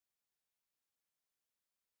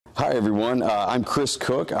Hi everyone, I'm Chris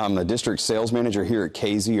Cook. I'm the district sales manager here at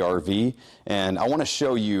KZRV, and I want to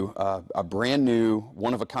show you a brand new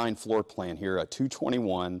one-of-a-kind floor plan here, a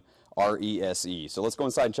 221 RESE. So let's go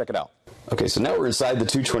inside and check it out. Okay, so now we're inside the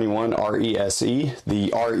 221 RESE.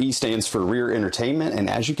 The RE stands for rear entertainment, and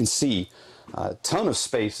as you can see, a ton of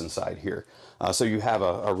space inside here. So you have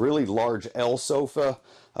a really large L sofa,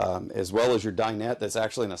 as well as your dinette that's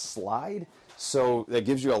actually in a slide, so that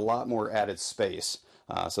gives you a lot more added space.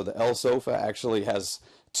 So the L sofa actually has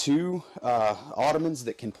two ottomans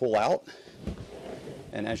that can pull out,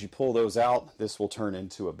 and as you pull those out, this will turn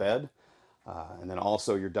into a bed. And then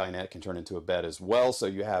also your dinette can turn into a bed as well, so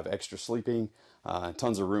you have extra sleeping,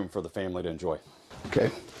 tons of room for the family to enjoy.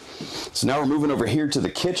 Okay, so now we're moving over here to the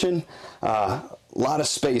kitchen. A lot of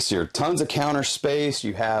space here, tons of counter space.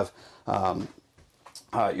 You have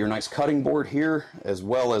your nice cutting board here, as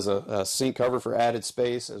well as a sink cover for added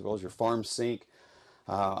space, as well as your farm sink.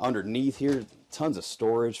 Underneath here, tons of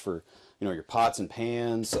storage for your pots and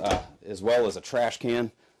pans, as well as a trash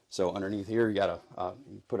can. So underneath here, you got to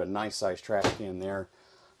put a nice sized trash can there.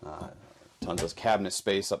 Tons of cabinet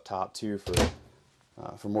space up top too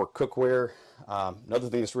for more cookware. Another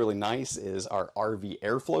thing that's really nice is our RV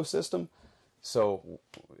airflow system. So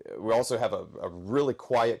we also have a really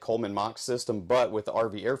quiet Coleman Mach system, but with the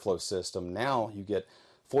RV airflow system, now you get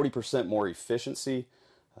 40% more efficiency.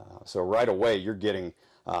 So right away you're getting,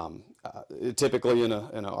 typically in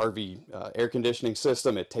an RV air conditioning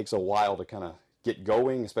system, it takes a while to kind of get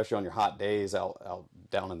going, especially on your hot days out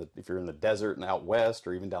down in the, if you're in the desert and out west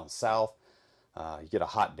or even down south, you get a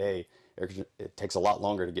hot day, it takes a lot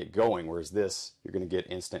longer to get going, whereas this, you're going to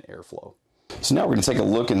get instant airflow. So now we're going to take a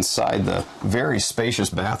look inside the very spacious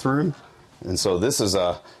bathroom. And so this is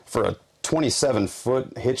for a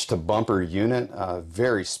 27-foot hitch-to-bumper unit, a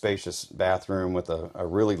very spacious bathroom with a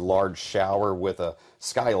really large shower with a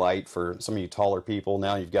skylight for some of you taller people.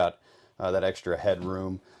 Now you've got that extra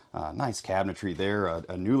headroom, nice cabinetry there,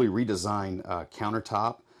 a newly redesigned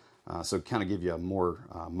countertop, so kind of give you a more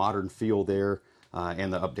modern feel there,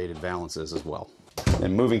 and the updated valances as well.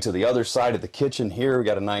 And moving to the other side of the kitchen here, we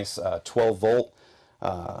got a nice 12-volt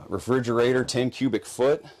refrigerator, 10 cubic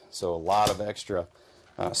foot, so a lot of extra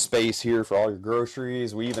space here for all your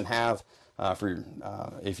groceries. We even have,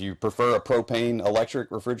 if you prefer a propane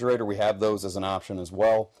electric refrigerator, we have those as an option as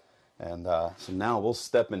well. And so now we'll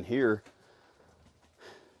step in here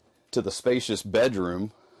to the spacious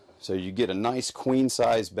bedroom. So you get a nice queen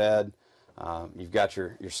size bed. You've got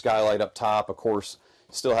your skylight up top. Of course,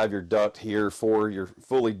 you still have your duct here for your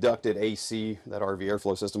fully ducted AC, that RV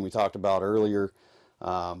airflow system we talked about earlier.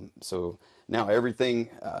 So now everything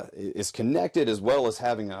is connected, as well as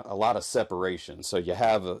having a lot of separation. So you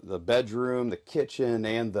have the bedroom, the kitchen,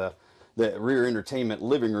 and the rear entertainment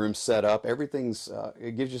living room set up. Everything's,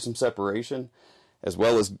 it gives you some separation, as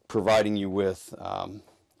well as providing you with,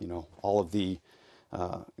 all of the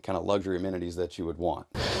kind of luxury amenities that you would want.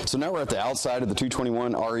 So now we're at the outside of the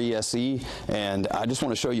 221 RESE, and I just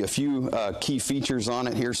want to show you a few key features on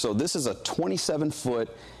it here. So this is a 27-foot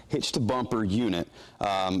hitch-to-bumper unit,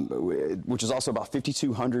 which is also about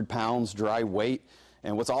 5,200 pounds dry weight.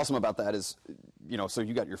 And what's awesome about that is, so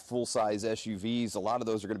you got your full-size SUVs. A lot of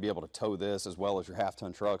those are going to be able to tow this, as well as your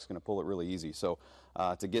half-ton truck's going to pull it really easy. So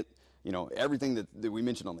to get everything that we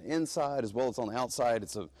mentioned on the inside as well as on the outside,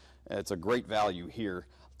 it's a great value here.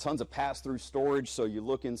 Tons of pass-through storage. So you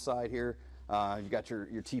look inside here, you've got your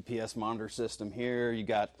TPS monitor system here. You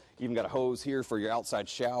even got a hose here for your outside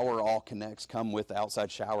shower. All connects come with the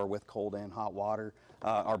outside shower with cold and hot water.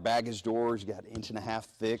 Our baggage doors, you got 1.5 inch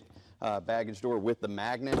thick baggage door with the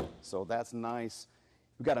magnet, so that's nice.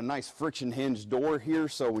 We've got a nice friction hinge door here,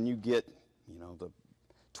 so when you get the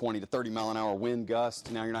 20 to 30 mile an hour wind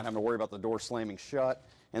gust, now you're not having to worry about the door slamming shut,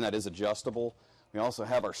 and that is adjustable. We also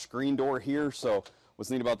have our screen door here, so what's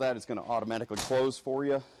neat about that, it's going to automatically close for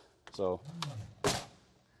you. So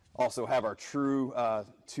also have our true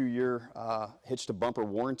 2-year hitch-to-bumper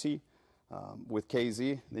warranty with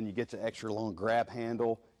KZ. Then you get your extra long grab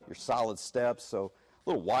handle, your solid steps, so a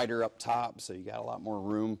little wider up top, so you got a lot more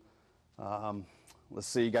room. Let's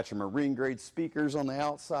see, you got your marine grade speakers on the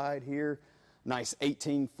outside here. Nice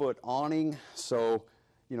 18-foot awning, so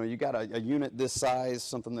you got a unit this size,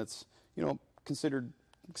 something that's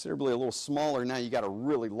considerably a little smaller. Now you got a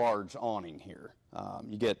really large awning here.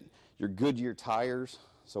 You get your Goodyear tires,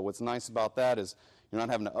 so what's nice about that is you're not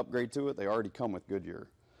having to upgrade to it. They already come with Goodyear.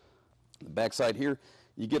 The backside here,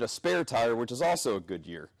 you get a spare tire, which is also a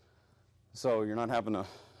Goodyear, so you're not having to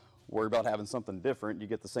worry about having something different. You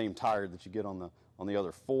get the same tire that you get on the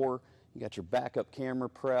other 4. You got your backup camera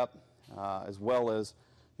prep, as well as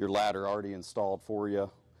your ladder already installed for you.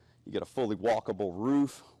 You get a fully walkable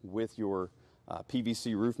roof with your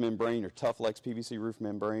PVC roof membrane, your Toughlex PVC roof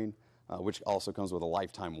membrane, which also comes with a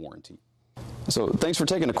lifetime warranty. So thanks for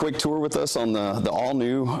taking a quick tour with us on the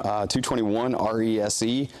all-new 221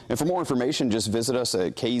 RESE. And for more information, just visit us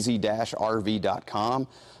at kz-rv.com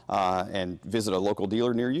and visit a local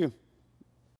dealer near you.